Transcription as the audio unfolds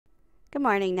Good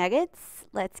morning, Nuggets.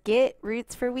 Let's get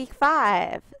roots for week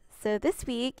 5. So this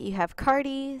week you have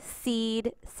cardi,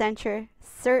 cede, centr,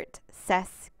 cert,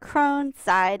 cess, chron,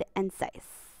 cide, and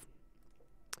cise.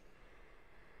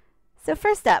 So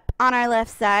first up, on our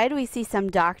left side, we see some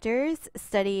doctors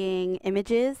studying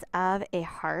images of a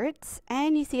heart,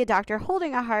 and you see a doctor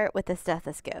holding a heart with a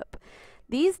stethoscope.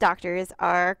 These doctors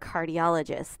are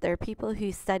cardiologists. They're people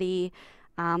who study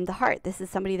the heart. This is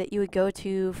somebody that you would go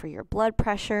to for your blood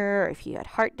pressure, or if you had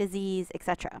heart disease,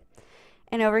 etc.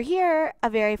 And over here, a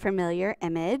very familiar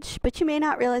image, but you may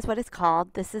not realize what it's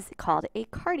called. This is called a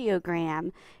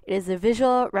cardiogram. It is a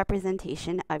visual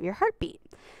representation of your heartbeat.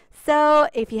 So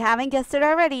if you haven't guessed it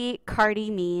already,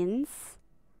 cardi means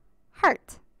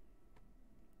heart.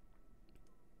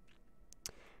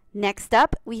 Next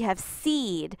up, we have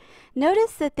cede.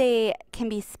 Notice that they can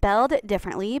be spelled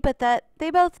differently, but that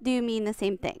they both do mean the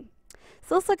same thing.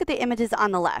 So let's look at the images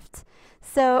on the left.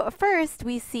 So first,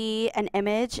 we see an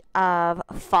image of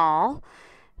fall,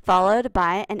 followed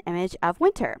by an image of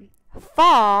winter.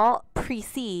 Fall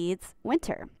precedes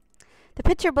winter. The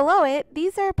picture below it,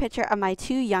 these are a picture of my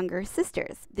two younger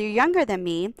sisters. They're younger than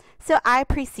me, so I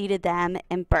preceded them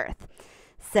in birth.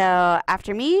 So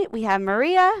after me, we have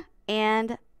Maria,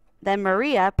 and then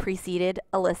Maria preceded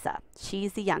Alyssa.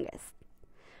 She's the youngest.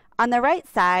 On the right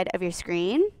side of your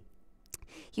screen,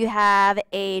 you have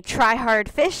a try hard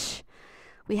fish,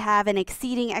 we have an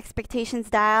exceeding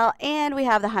expectations dial, and we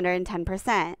have the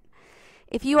 110%.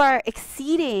 If you are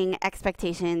exceeding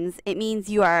expectations, it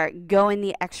means you are going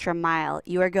the extra mile.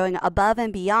 You are going above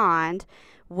and beyond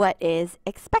what is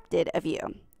expected of you.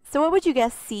 So what would you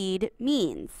guess cede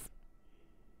means?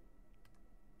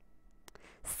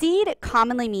 Cede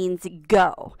commonly means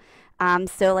go.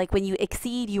 So like when you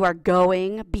exceed, you are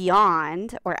going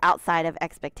beyond or outside of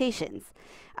expectations.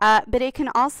 But it can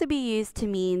also be used to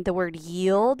mean the word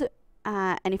yield.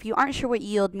 And if you aren't sure what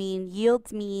yield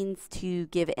means to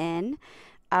give in,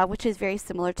 which is very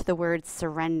similar to the word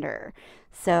surrender.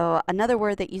 So another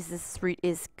word that uses this root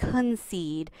is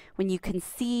concede. When you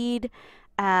concede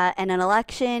in an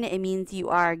election, it means you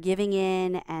are giving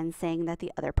in and saying that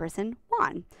the other person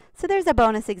won. So there's a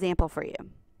bonus example for you.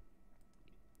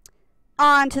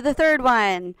 On to the third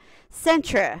one,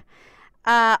 centr.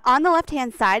 On the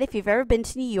left-hand side, if you've ever been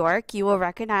to New York, you will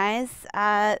recognize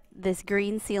this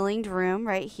green ceilinged room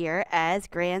right here as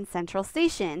Grand Central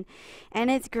Station.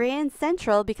 And it's Grand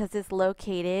Central because it's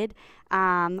located,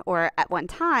 or at one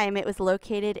time, it was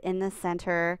located in the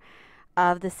center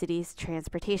of the city's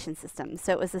transportation system.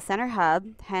 So it was the center hub,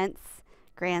 hence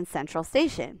Grand Central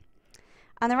Station.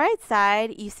 On the right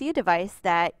side, you see a device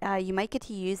that you might get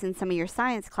to use in some of your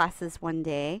science classes one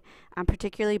day,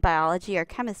 particularly biology or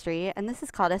chemistry, and this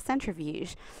is called a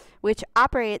centrifuge, which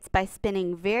operates by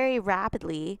spinning very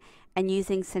rapidly and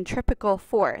using centripetal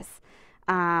force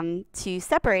to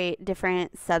separate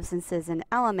different substances and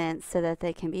elements so that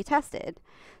they can be tested.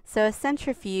 So a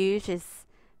centrifuge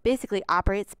basically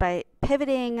operates by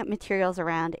pivoting materials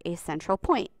around a central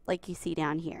point, like you see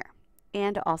down here,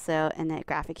 and also in the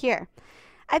graphic here.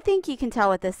 I think you can tell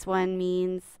what this one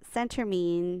means. Centr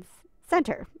means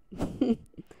center.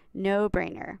 No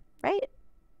brainer, right?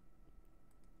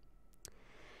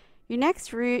 Your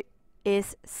next root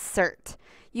is cert.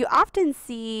 You often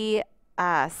see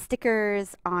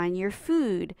stickers on your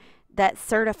food that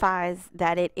certifies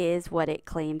that it is what it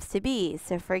claims to be.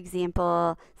 So for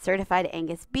example, certified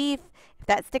Angus beef, if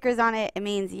that sticker's on it, it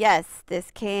means yes,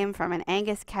 this came from an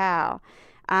Angus cow.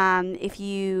 If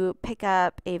you pick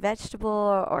up a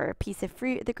vegetable or a piece of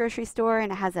fruit at the grocery store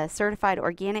and it has a certified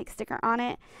organic sticker on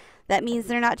it, that means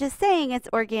they're not just saying it's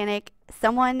organic.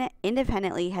 Someone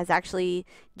independently has actually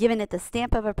given it the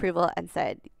stamp of approval and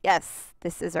said, yes,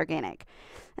 this is organic.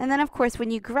 And then, of course,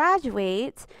 when you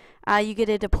graduate, you get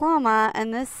a diploma,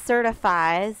 and this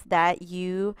certifies that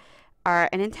you are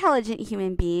an intelligent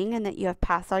human being and that you have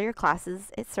passed all your classes.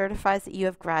 It certifies that you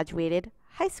have graduated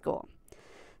high school.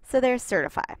 So there's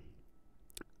certify.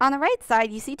 On the right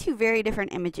side, you see two very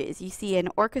different images. You see an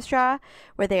orchestra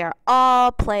where they are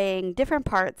all playing different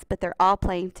parts, but they're all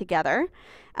playing together.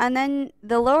 And then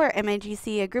the lower image, you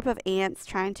see a group of ants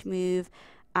trying to move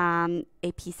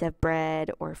a piece of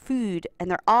bread or food, and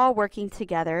they're all working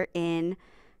together in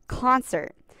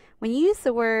concert. When you use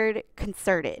the word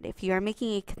concerted, if you are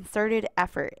making a concerted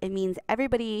effort, it means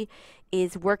everybody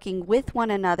is working with one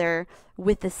another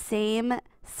with the same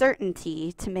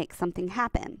certainty to make something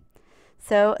happen.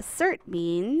 So cert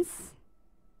means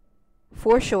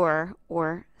for sure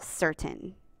or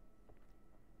certain.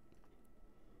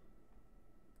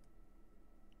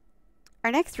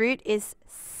 Our next root is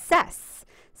cess.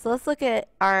 So let's look at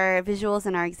our visuals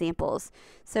and our examples.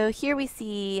 So here we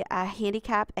see a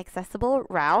handicap accessible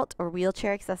route or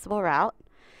wheelchair accessible route.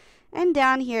 And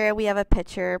down here we have a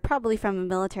picture, probably from a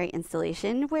military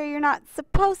installation, where you're not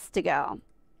supposed to go.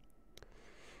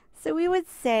 So we would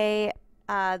say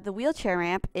the wheelchair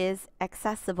ramp is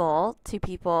accessible to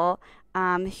people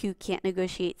who can't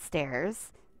negotiate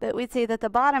stairs. But we'd say that the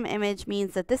bottom image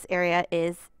means that this area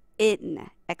is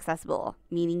inaccessible,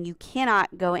 meaning you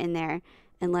cannot go in there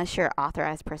unless you're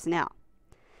authorized personnel.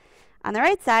 On the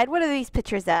right side, what are these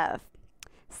pictures of?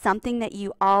 Something that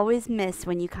you always miss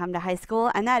when you come to high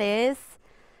school, and that is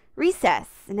recess.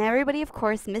 And everybody, of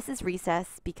course, misses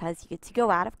recess because you get to go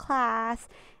out of class,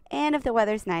 and if the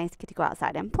weather's nice, get to go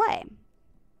outside and play.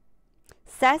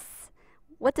 Cess,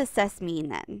 what does cess mean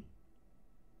then?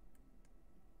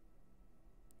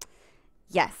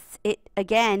 Yes, it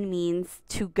again means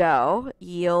to go,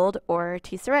 yield, or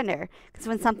to surrender. Because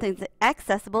when something's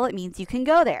accessible, it means you can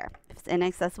go there. If it's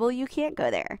inaccessible, you can't go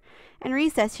there. And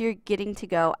recess, you're getting to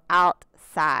go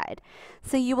outside.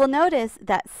 So you will notice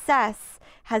that cess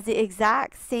has the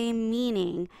exact same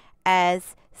meaning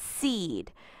as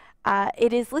cede.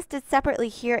 It is listed separately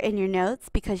here in your notes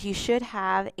because you should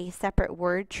have a separate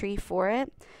word tree for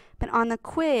it. But on the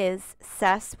quiz,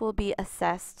 cess will be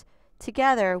assessed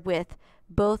together with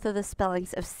both of the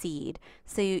spellings of cede.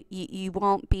 So you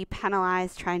won't be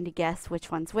penalized trying to guess which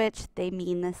one's which. They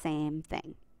mean the same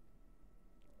thing.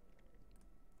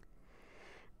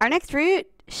 Our next root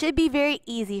should be very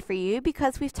easy for you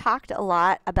because we've talked a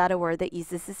lot about a word that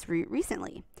uses this root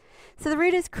recently. So the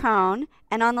root is chron,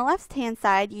 and on the left-hand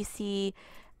side you see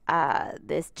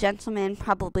this gentleman,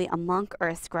 probably a monk or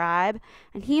a scribe,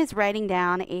 and he is writing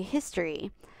down a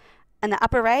history. On the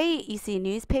upper right, you see a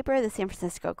newspaper, the San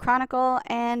Francisco Chronicle,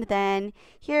 and then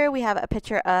here we have a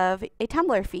picture of a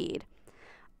Tumblr feed.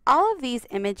 All of these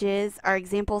images are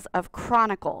examples of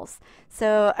chronicles.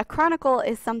 So a chronicle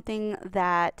is something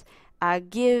that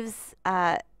gives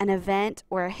an event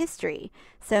or a history.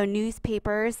 So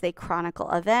newspapers, they chronicle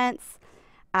events.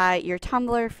 Your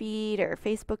Tumblr feed or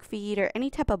Facebook feed or any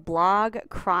type of blog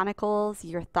chronicles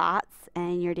your thoughts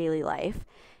and your daily life.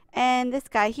 And this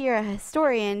guy here, a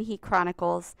historian, he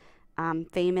chronicles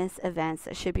famous events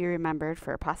that should be remembered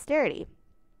for posterity.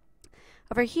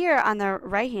 Over here on the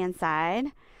right-hand side,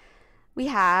 we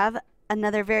have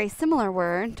another very similar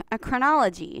word, a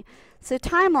chronology. So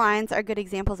timelines are good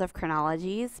examples of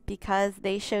chronologies because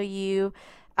they show you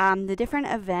the different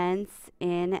events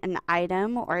in an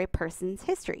item or a person's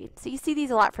history. So you see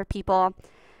these a lot for people,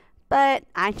 but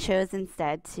I chose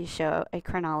instead to show a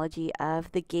chronology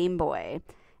of the Game Boy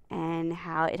and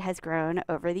how it has grown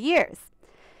over the years.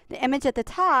 The image at the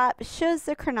top shows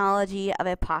the chronology of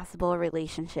a possible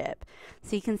relationship.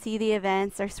 So you can see the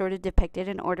events are sort of depicted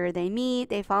in order. They meet,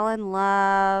 they fall in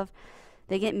love,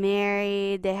 they get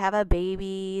married, they have a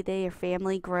baby, their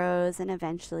family grows, and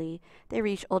eventually they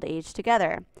reach old age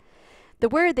together. The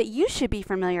word that you should be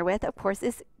familiar with, of course,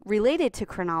 is related to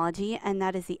chronology, and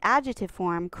that is the adjective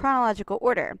form chronological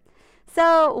order.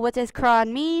 So what does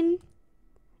chron mean?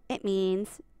 It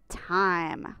means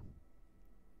time.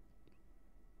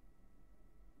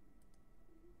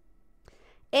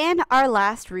 And our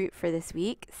last root for this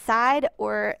week, cide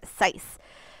or cise.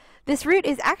 This root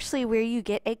is actually where you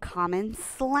get a common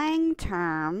slang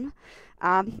term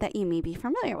that you may be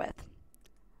familiar with.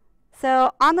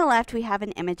 So on the left we have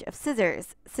an image of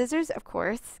scissors. Scissors, of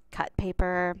course, cut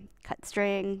paper, cut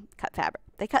string, cut fabric.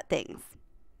 They cut things.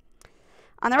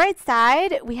 On the right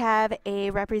side, we have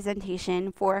a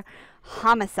representation for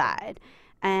homicide.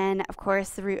 And of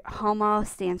course, the root homo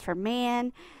stands for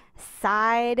man.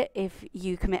 Cide, if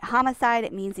you commit homicide,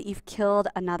 it means that you've killed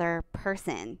another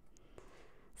person.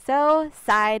 So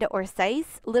cide or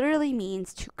cise literally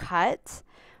means to cut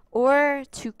or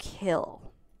to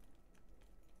kill.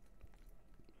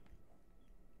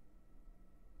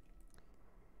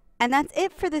 And that's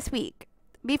it for this week.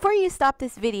 Before you stop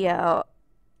this video,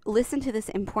 listen to this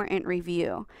important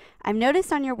review. I've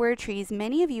noticed on your word trees,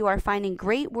 many of you are finding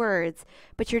great words,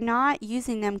 but you're not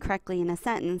using them correctly in a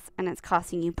sentence, and it's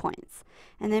costing you points.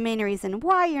 And the main reason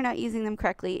why you're not using them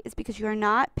correctly is because you're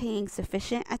not paying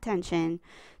sufficient attention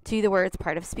to the word's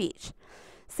part of speech.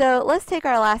 So let's take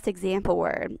our last example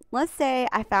word. Let's say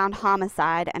I found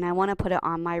homicide and I want to put it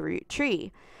on my root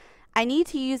tree. I need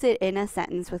to use it in a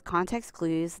sentence with context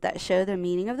clues that show the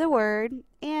meaning of the word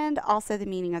and also the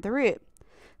meaning of the root.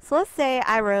 So let's say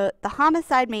I wrote, the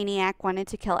homicide maniac wanted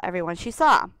to kill everyone she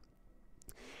saw.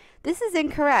 This is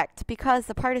incorrect because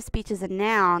the part of speech is a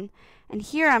noun, and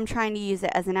here I'm trying to use it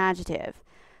as an adjective.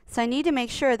 So I need to make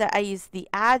sure that I use the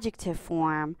adjective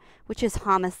form, which is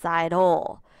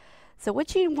homicidal. So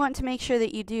what you want to make sure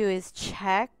that you do is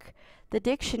check the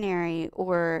dictionary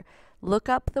or look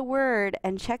up the word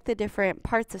and check the different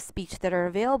parts of speech that are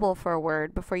available for a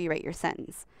word before you write your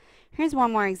sentence. Here's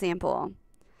one more example.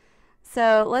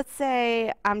 So let's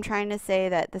say I'm trying to say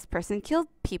that this person killed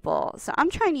people. So I'm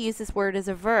trying to use this word as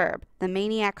a verb. The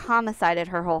maniac homicided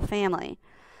her whole family.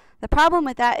 The problem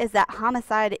with that is that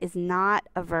homicide is not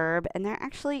a verb, and there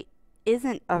actually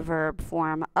isn't a verb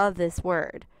form of this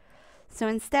word. So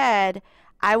instead,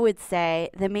 I would say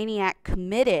the maniac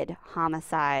committed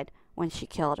homicide when she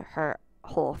killed her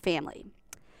whole family.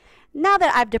 Now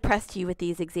that I've depressed you with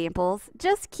these examples,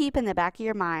 just keep in the back of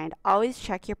your mind, always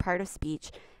check your part of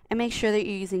speech and make sure that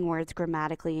you're using words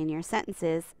grammatically in your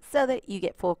sentences so that you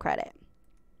get full credit.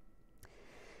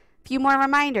 A few more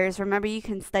reminders. Remember, you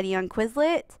can study on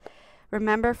Quizlet.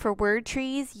 Remember, for word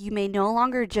trees, you may no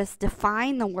longer just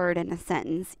define the word in a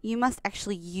sentence. You must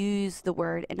actually use the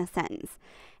word in a sentence.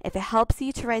 If it helps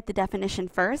you to write the definition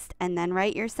first and then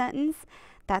write your sentence,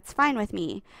 that's fine with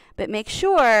me. But make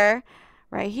sure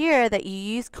right here that you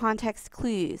use context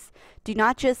clues. Do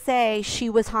not just say, she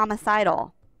was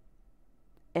homicidal.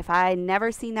 If I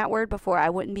never seen that word before, I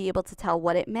wouldn't be able to tell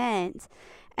what it meant.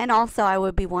 And also, I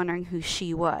would be wondering who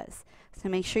she was. So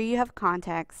make sure you have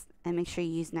context and make sure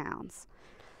you use nouns.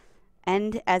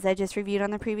 And as I just reviewed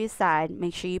on the previous slide,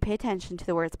 make sure you pay attention to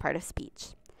the words part of speech.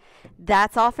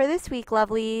 That's all for this week,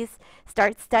 lovelies.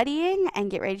 Start studying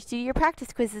and get ready to do your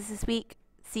practice quizzes this week.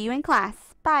 See you in class.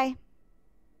 Bye.